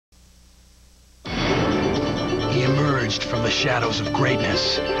emerged from the shadows of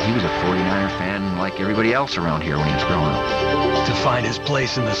greatness. He was a 49er fan like everybody else around here when he was growing up. To find his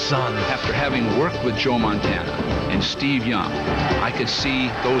place in the sun. After having worked with Joe Montana and Steve Young, I could see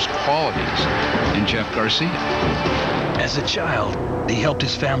those qualities in Jeff Garcia. As a child, he helped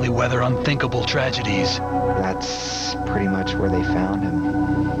his family weather unthinkable tragedies. That's pretty much where they found him,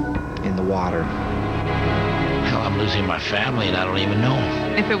 in the water. Hell, I'm losing my family and I don't even know.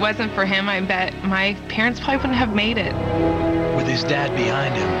 If it wasn't for him, I bet my parents probably wouldn't have made it. With his dad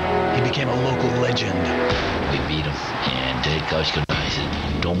behind him, he became a local legend. We beat him, and Coach Goodbye said,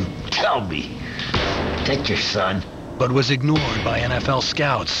 don't tell me. Take your son. But was ignored by NFL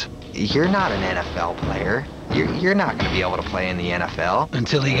scouts. You're not an NFL player. You're not going to be able to play in the NFL.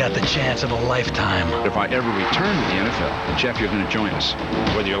 Until he got the chance of a lifetime. If I ever return to the NFL, Jeff, you're going to join us,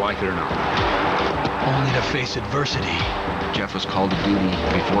 whether you like it or not. Only to face adversity. Jeff was called to duty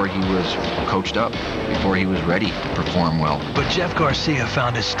before he was coached up, before he was ready to perform well. But Jeff Garcia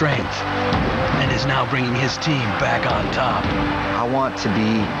found his strength and is now bringing his team back on top. I want to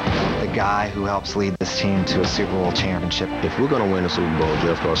be the guy who helps lead this team to a Super Bowl championship. If we're going to win a Super Bowl,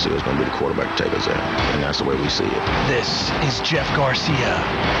 Jeff Garcia is going to be the quarterback to take us there, and that's the way we see it. This is Jeff Garcia,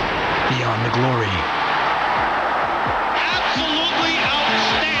 Beyond the Glory. Absolutely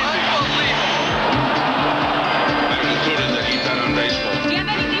outstanding. Unbelievable. Magnitude is the heat that on baseball. Do you have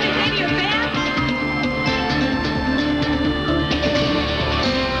anything to say to your fans?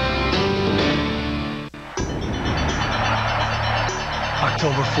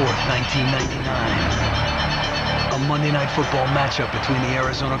 October 4th, 1999. A Monday Night Football matchup between the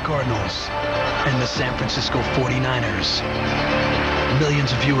Arizona Cardinals and the San Francisco 49ers.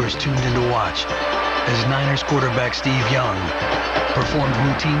 Millions of viewers tuned in to watch as Niners quarterback Steve Young performed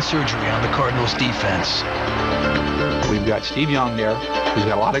routine surgery on the Cardinals defense. We've got Steve Young there, who's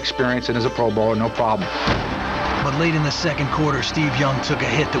got a lot of experience and is a Pro Bowler, no problem. But late in the second quarter, Steve Young took a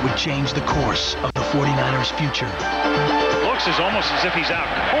hit that would change the course of the 49ers' future. Looks as almost as if he's out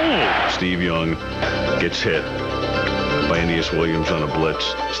cold. Steve Young gets hit by Aeneas Williams on a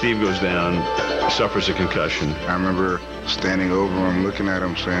blitz. Steve goes down, suffers a concussion. I remember standing over him, looking at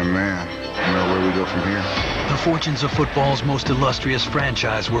him, saying, man, you know, where we go from here? The fortunes of football's most illustrious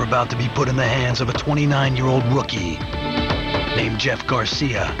franchise were about to be put in the hands of a 29-year-old rookie named Jeff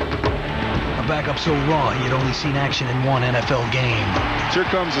Garcia. A backup so raw he had only seen action in one NFL game. Here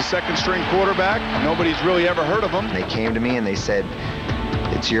comes the second-string quarterback. Nobody's really ever heard of him. They came to me and they said,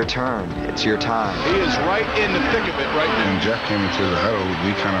 it's your turn. It's your time. He is right in the thick of it right now. When Jeff came into the huddle,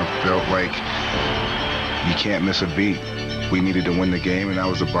 we kind of felt like you can't miss a beat. We needed to win the game, and that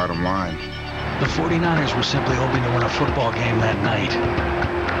was the bottom line. The 49ers were simply hoping to win a football game that night.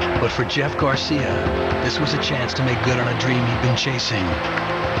 But for Jeff Garcia, this was a chance to make good on a dream he'd been chasing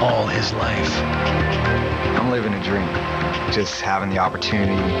all his life. I'm living a dream. Just having the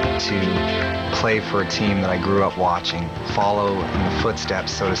opportunity to play for a team that I grew up watching, follow in the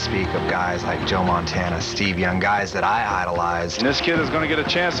footsteps, so to speak, of guys like Joe Montana, Steve Young, guys that I idolized. And this kid is going to get a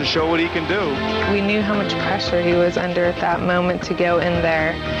chance to show what he can do. We knew how much pressure he was under at that moment to go in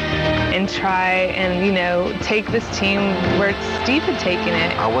there and try and, you know, take this team where Steve had taken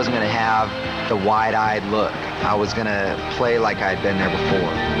it. I wasn't going to have the wide-eyed look. I was going to play like I'd been there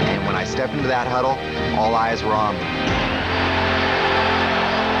before. And when I stepped into that huddle, all eyes were on me.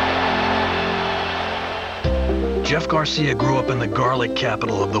 Jeff Garcia grew up in the garlic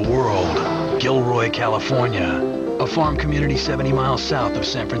capital of the world, Gilroy, California, a farm community 70 miles south of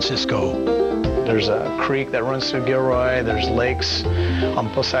San Francisco. There's a creek that runs through Gilroy. There's lakes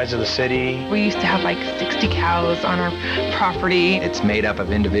on both sides of the city. We used to have like 60 cows on our property. It's made up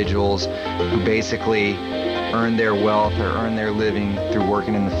of individuals who basically earn their wealth or earn their living through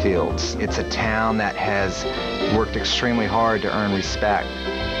working in the fields. It's a town that has worked extremely hard to earn respect.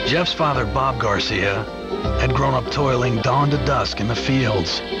 Jeff's father, Bob Garcia, had grown up toiling dawn to dusk in the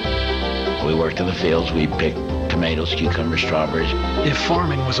fields. We worked in the fields. We picked tomatoes, cucumbers, strawberries. If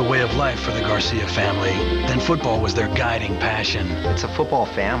farming was a way of life for the Garcia family, then football was their guiding passion. It's a football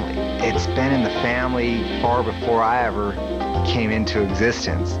family. It's been in the family far before I ever came into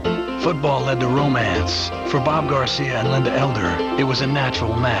existence. Football led to romance. For Bob Garcia and Linda Elder, it was a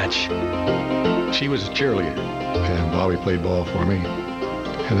natural match. She was a cheerleader, and Bobby played ball for me,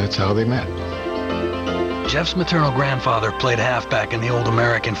 and that's how they met. Jeff's maternal grandfather played halfback in the Old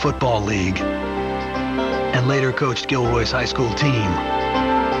American Football League and later coached Gilroy's high school team.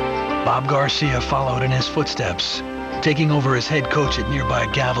 Bob Garcia followed in his footsteps, taking over as head coach at nearby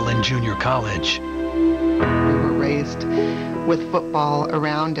Gavilan Junior College. We were raised with football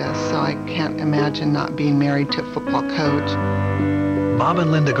around us, so I can't imagine not being married to a football coach. Bob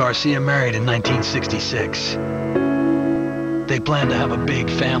and Linda Garcia married in 1966. They planned to have a big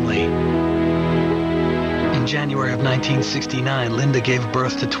family. In January of 1969, Linda gave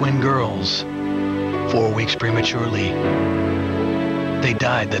birth to twin girls, 4 weeks prematurely. They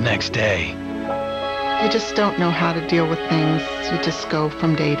died the next day. You just don't know how to deal with things. You just go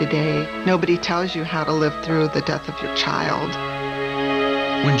from day to day. Nobody tells you how to live through the death of your child.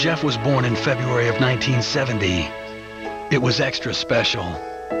 When Jeff was born in February of 1970, it was extra special.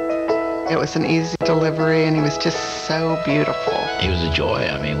 It was an easy delivery, and he was just so beautiful. He was a joy.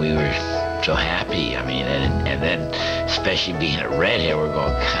 I mean, we were so happy. I mean, and then especially being a redhead, we're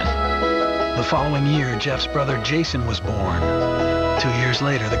going, God. The following year, Jeff's brother Jason was born. 2 years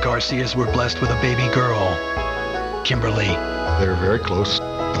later, the Garcias were blessed with a baby girl, Kimberly. They were very close.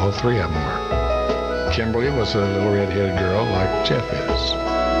 All three of them were. Kimberly was a little red-headed girl like Jeff is.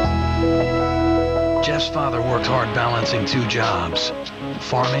 Jeff's father worked hard balancing 2 jobs,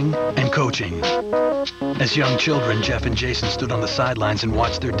 farming and coaching. As young children, Jeff and Jason stood on the sidelines and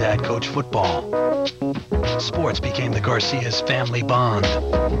watched their dad coach football. Sports became the Garcias' family bond.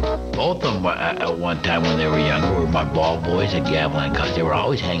 Both of them at one time when they were younger were my ball boys at Gavilan because they were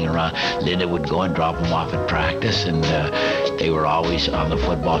always hanging around. Linda would go and drop them off at practice, and they were always on the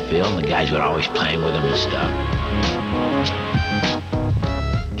football field, and the guys were always playing with them and stuff.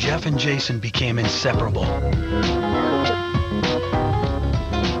 Jeff and Jason became inseparable.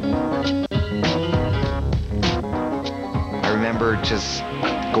 I remember just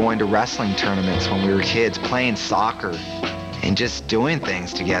going to wrestling tournaments when we were kids, playing soccer, and just doing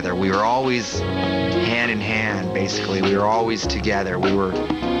things together. We were always hand in hand, basically. We were always together. We were 2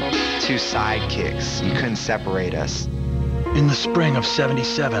 sidekicks. You couldn't separate us. In the spring of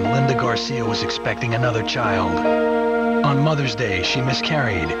 '77, Linda Garcia was expecting another child. On Mother's Day, she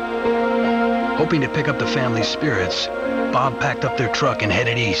miscarried. Hoping to pick up the family's spirits, Bob packed up their truck and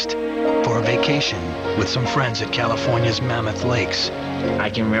headed east for a vacation with some friends at California's Mammoth Lakes.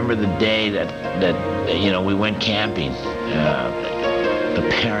 I can remember the day that we went camping. The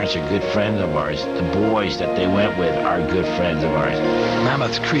parents are good friends of ours. The boys that they went with are good friends of ours.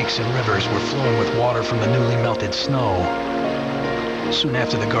 Mammoth's creeks and rivers were flowing with water from the newly melted snow. Soon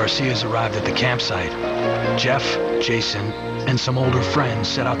after the Garcias arrived at the campsite, Jeff, Jason, and some older friends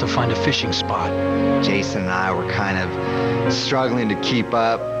set out to find a fishing spot. Jason and I were kind of struggling to keep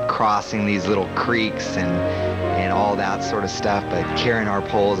up, crossing these little creeks and all that sort of stuff, but carrying our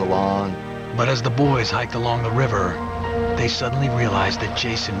poles along. But as the boys hiked along the river, they suddenly realized that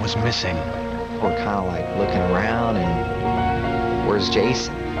Jason was missing. We're kind of like looking around and where's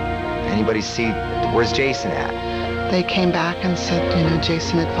Jason? Anybody see, where's Jason at? They came back and said,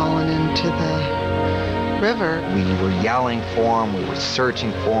 Jason had fallen into the river. We were yelling for him, we were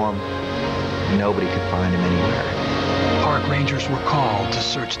searching for him. Nobody could find him anywhere. Park rangers were called to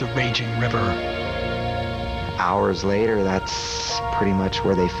search the raging river. Hours later, that's pretty much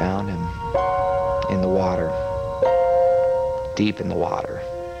where they found him. In the water. Deep in the water.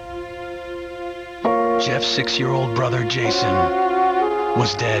 Jeff's 6-year-old brother, Jason,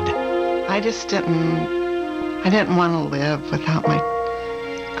 was dead. I just didn't want to live without my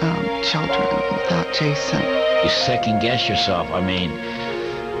children, without Jason. You second guess yourself. I mean,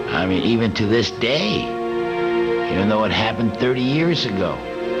 even to this day, even though it happened 30 years ago,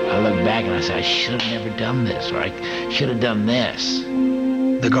 I look back and I say, I should have never done this, or I should have done this.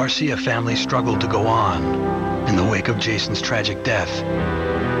 The Garcia family struggled to go on in the wake of Jason's tragic death.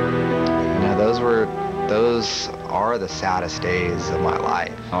 Those are the saddest days of my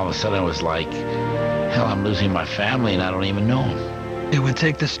life. All of a sudden it was like, hell, I'm losing my family and I don't even know them. It would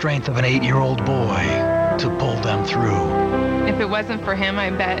take the strength of an 8-year-old boy to pull them through. If it wasn't for him, I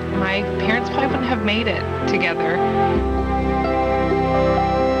bet my parents probably wouldn't have made it together.